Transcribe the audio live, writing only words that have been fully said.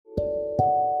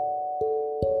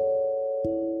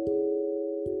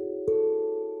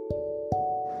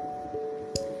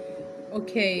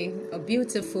Okay, a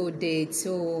beautiful day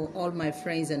to all my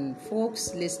friends and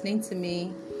folks listening to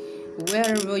me,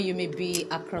 wherever you may be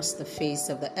across the face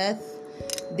of the earth.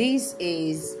 This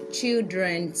is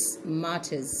Children's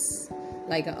Matters.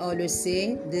 Like I always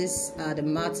say, these are the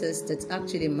matters that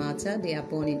actually matter. They are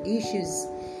born in issues.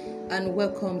 And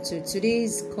welcome to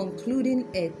today's concluding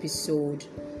episode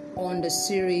on the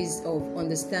series of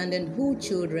Understanding Who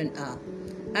Children Are.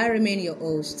 I remain your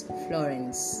host,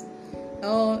 Florence.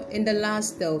 In the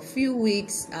last few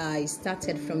weeks, I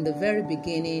started from the very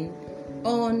beginning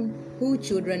on who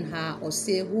children are, or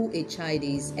say who a child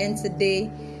is. And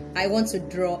today, I want to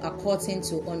draw a curtain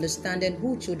to understanding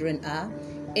who children are.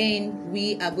 And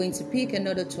we are going to pick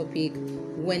another topic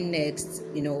when next,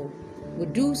 we'll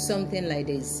do something like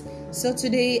this. So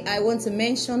today, I want to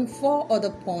mention 4 other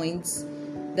points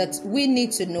that we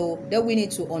need to know, that we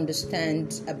need to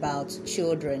understand about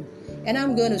children. And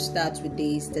I'm going to start with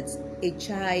this, that a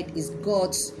child is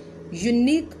God's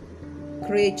unique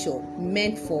creature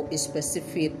meant for a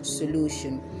specific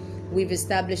solution. We've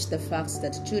established the facts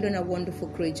that children are wonderful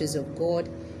creatures of God.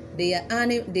 They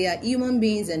are human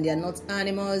beings and they are not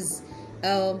animals.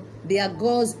 They are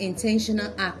God's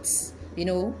intentional acts,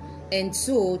 And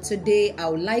so today I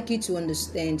would like you to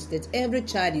understand that every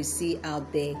child you see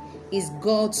out there is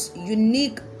God's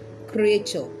unique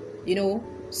creature,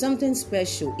 something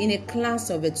special in a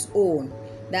class of its own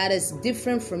that is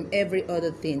different from every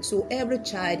other thing. So every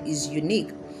child is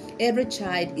unique. Every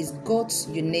child is God's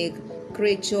unique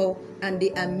creature, and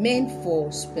they are meant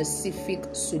for specific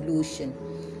solution.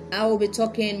 I will be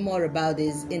talking more about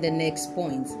this in the next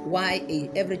point, why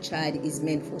every child is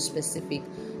meant for specific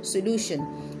solution.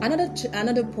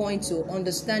 Another point to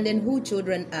understanding who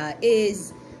children are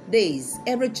is this: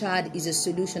 every child is a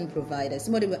solution provider.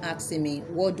 Somebody will ask me,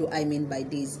 what do I mean by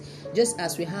this? Just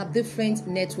as we have different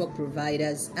network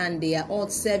providers and they are all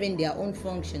serving their own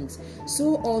functions,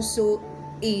 so also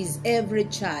is every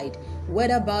child,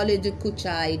 whether biological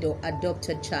child or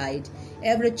adopted child.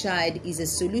 Every child is a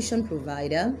solution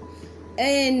provider,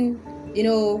 and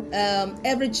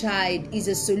every child is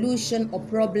a solution or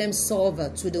problem solver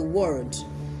to the world.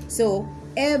 So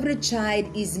every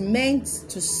child is meant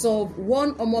to solve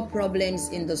one or more problems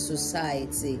in the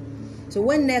society. So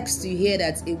when next you hear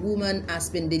that a woman has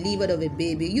been delivered of a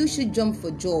baby, you should jump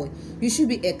for joy. You should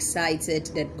be excited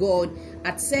that God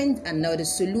had sent another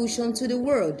solution to the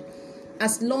world.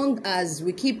 As long as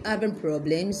we keep having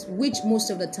problems, which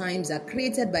most of the times are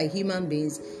created by human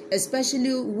beings,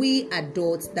 especially we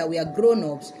adults that we are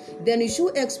grown-ups, then you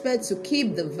should expect to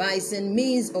keep devising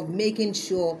means of making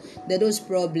sure that those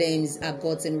problems are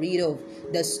gotten rid of.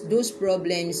 Those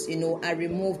problems, are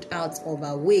removed out of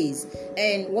our ways.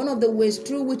 And one of the ways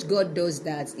through which God does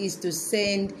that is to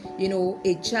send,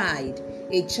 a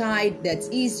child that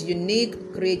is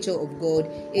unique creature of God,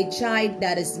 a child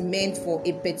that is meant for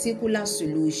a particular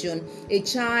solution, a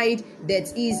child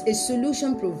that is a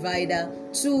solution provider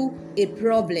to a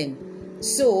problem.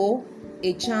 So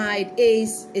a child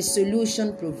is a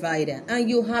solution provider, and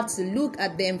you have to look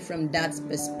at them from that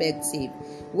perspective.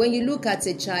 When you look at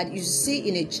a child, you see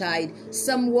in a child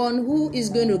someone who is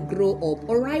going to grow up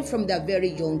right from their very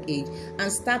young age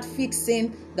and start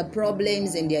fixing the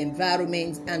problems in their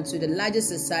environment and to the larger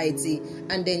society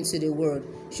and then to the world.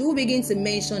 She will begin to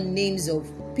mention names of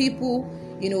people,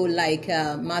 like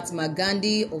Mahatma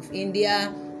Gandhi of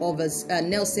India, of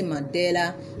Nelson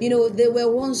Mandela. They were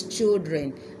once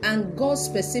children, and God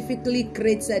specifically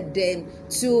created them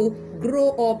to grow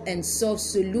up and solve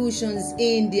solutions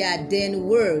in their then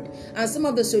world. And some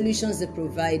of the solutions they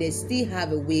provided still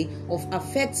have a way of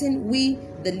affecting we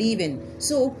the living.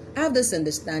 So have this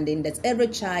understanding that every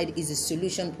child is a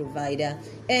solution provider,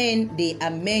 and they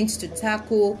are meant to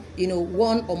tackle,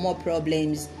 one or more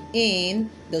problems in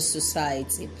the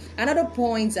society. Another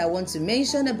point I want to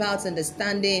mention about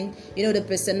understanding, the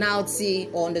personality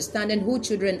or understanding who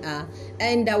children are,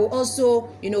 and that will also,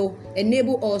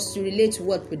 enable us to relate to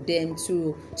work with them,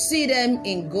 to see them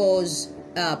in God's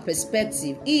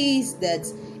perspective, is that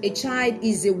a child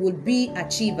is a would-be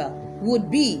achiever.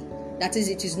 Would-be. That is,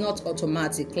 it is not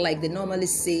automatic. Like they normally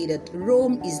say that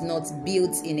Rome is not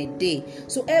built in a day.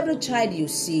 So every child you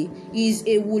see is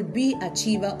a would-be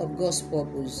achiever of God's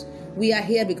purpose. We are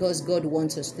here because God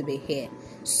wants us to be here.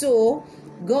 So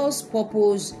God's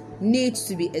purpose needs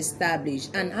to be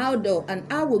established. And how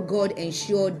will God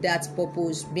ensure that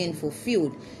purpose being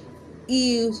fulfilled?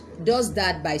 He does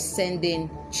that by sending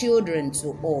children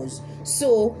to us.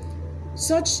 So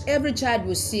Such every child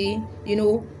will see,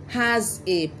 has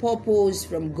a purpose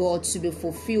from God to be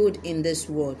fulfilled in this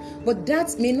world. But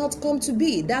that may not come to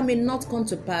be, that may not come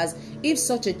to pass if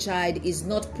such a child is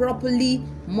not properly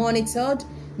monitored,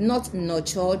 not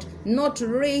nurtured, not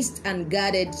raised and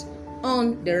guarded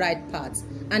on the right path.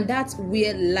 And that's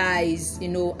where lies,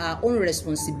 our own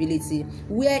responsibility,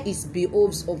 where it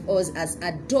behoves of us as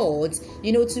adults,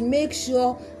 to make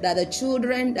sure that the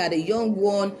children, that the young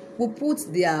one will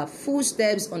put their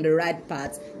footsteps on the right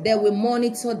path, that we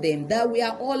monitor them, that we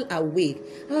are all awake.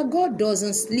 Our God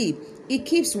doesn't sleep. He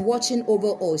keeps watching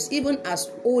over us, even as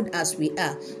old as we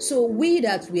are. So we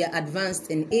that we are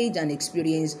advanced in age and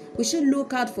experience, we should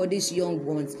look out for these young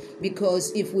ones,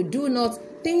 because if we do not,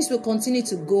 things will continue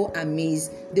to go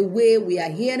amiss. The way we are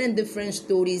hearing different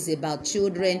stories about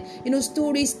children,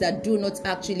 stories that do not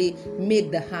actually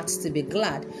make the hearts to be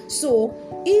glad. So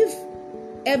if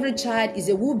every child is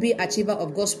a will-be achiever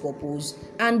of God's purpose,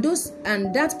 and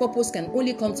that purpose can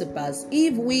only come to pass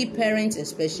if we parents,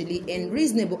 especially, and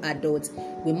reasonable adults,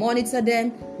 we monitor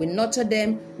them, we nurture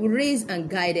them, we raise and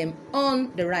guide them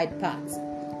on the right path.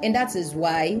 And that is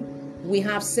why we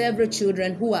have several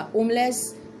children who are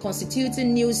homeless,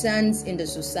 constituting nuisance in the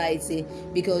society,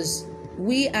 because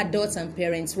we adults and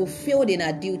parents will failed in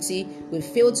our duty. We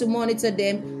fail to monitor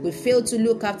them, we fail to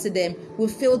look after them, we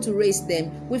fail to raise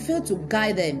them, we fail to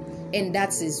guide them. And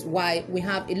that is why we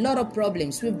have a lot of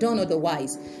problems. We've done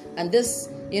otherwise. And this,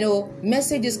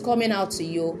 message is coming out to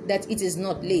you that it is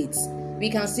not late.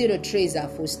 We can still retrace our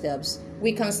footsteps.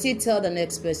 We can still tell the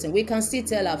next person. We can still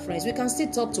tell our friends. We can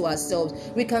still talk to ourselves.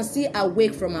 We can still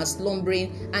awake from our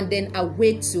slumbering and then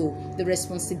awake to the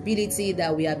responsibility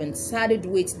that we have been saddled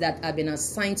with, that have been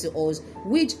assigned to us,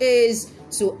 which is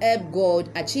to help God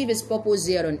achieve His purpose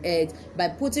here on earth by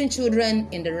putting children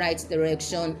in the right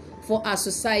direction for our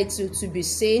society to be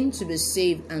sane, to be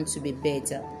safe, and to be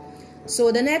better.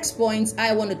 So the next point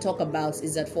I want to talk about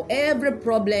is that for every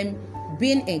problem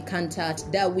being encountered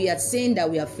that we are seeing, that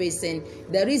we are facing,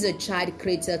 there is a child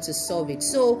created to solve it.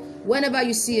 So whenever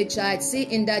you see a child, see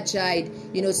in that child,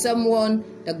 someone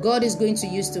that God is going to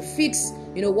use to fix,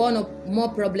 one or more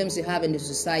problems you have in the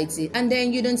society. And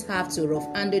then you don't have to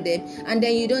rough handle them, and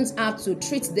then you don't have to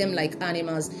treat them like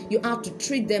animals. You have to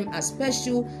treat them as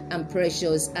special and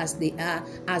precious as they are,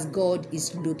 as God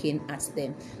is looking at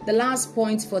them. The last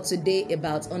point for today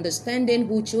about understanding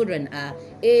who children are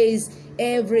is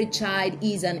every child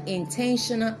is an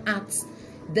intentional act,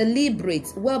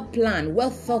 deliberate, well planned, well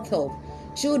thought of.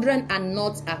 Children are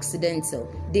not accidental.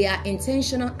 They are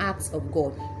intentional acts of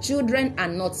God. Children are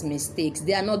not mistakes.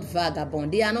 They are not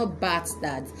vagabond. They are not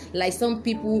bastards, like some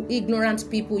people,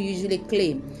 ignorant people, usually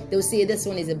claim. They'll say this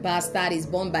one is a bastard, is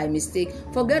born by mistake.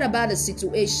 Forget about the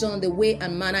situation, the way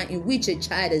and manner in which a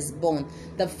child is born.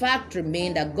 The fact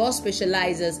remains that God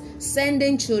specializes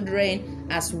sending children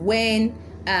as when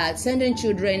at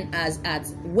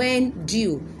when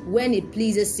due, when it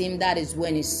pleases Him. That is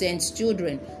when He sends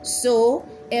children. So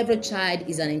every child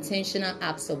is an intentional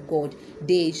act of God.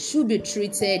 They should be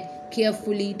treated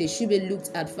carefully. They should be looked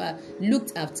after.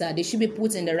 They should be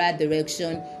put in the right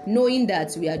direction, knowing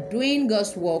that we are doing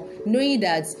God's work, knowing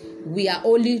that we are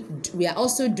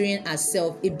also doing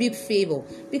ourselves a big favor,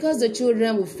 because the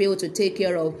children will fail to take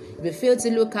care of, if we fail to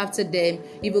look after them,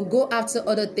 if we go after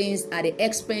other things at the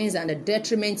expense and the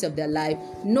detriment of their life,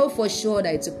 know for sure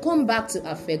that it will come back to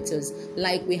affect us.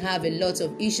 Like we have a lot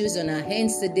of issues on our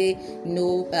hands today.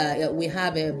 We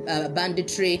have a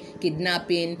banditry,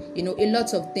 kidnapping, a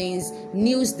lot of things,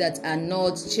 news that are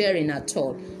not cheering at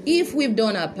all. If we've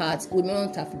done our part, we may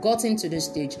not have gotten to this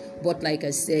stage, but like I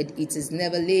said, it is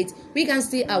never late. We can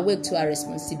still awake to our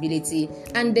responsibility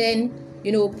and then,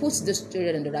 put the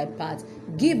children on the right path,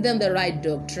 give them the right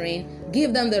doctrine,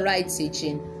 give them the right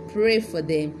teaching, pray for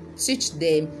them, teach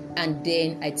them, and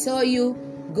then I tell you,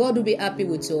 God will be happy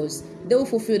with us. They will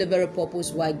fulfill the very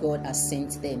purpose why God has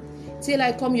sent them. Till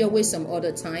I come your way some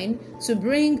other time to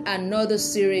bring another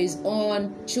series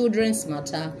on children's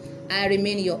matter, I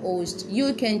remain your host.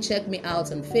 You can check me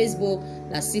out on Facebook,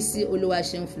 Lasisi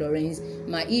Oluwaseun Florence.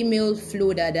 My email,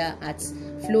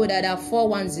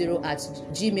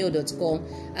 flowdada410@gmail.com.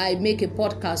 I make a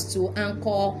podcast to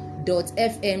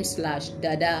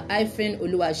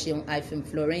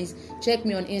anchor.fm/dada-oluwaseun-florence. Check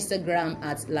me on Instagram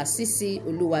at Lasisi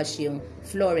Oluwaseun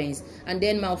Florence. And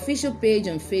then my official page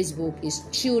on Facebook is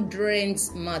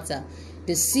Children's Matter.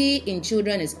 The C in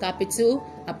children is capital,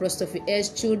 apostrophe S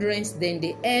children's, then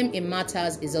the M in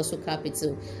matters is also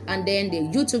capital. And then the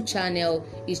YouTube channel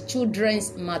is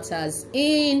Children's Matters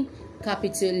in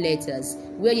capital letters,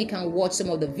 where you can watch some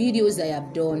of the videos I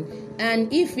have done.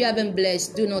 And if you haven't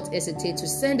blessed, do not hesitate to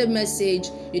send a message,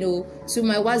 to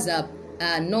my WhatsApp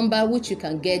number, which you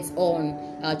can get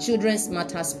on Children's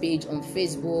Matters page on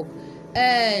Facebook.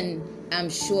 And I'm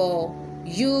sure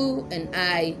you and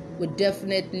I would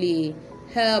definitely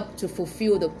help to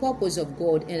fulfill the purpose of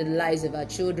God in the lives of our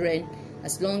children.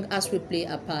 As long as we play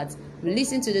our part, we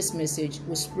listen to this message,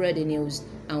 we spread the news,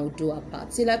 and we do our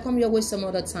part. Till I come your way some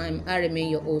other time, I remain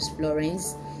your host,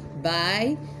 Florence.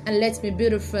 Bye, and let me be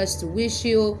the first to wish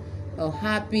you a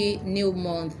happy new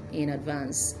month in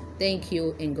advance. Thank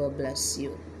you, and God bless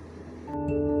you.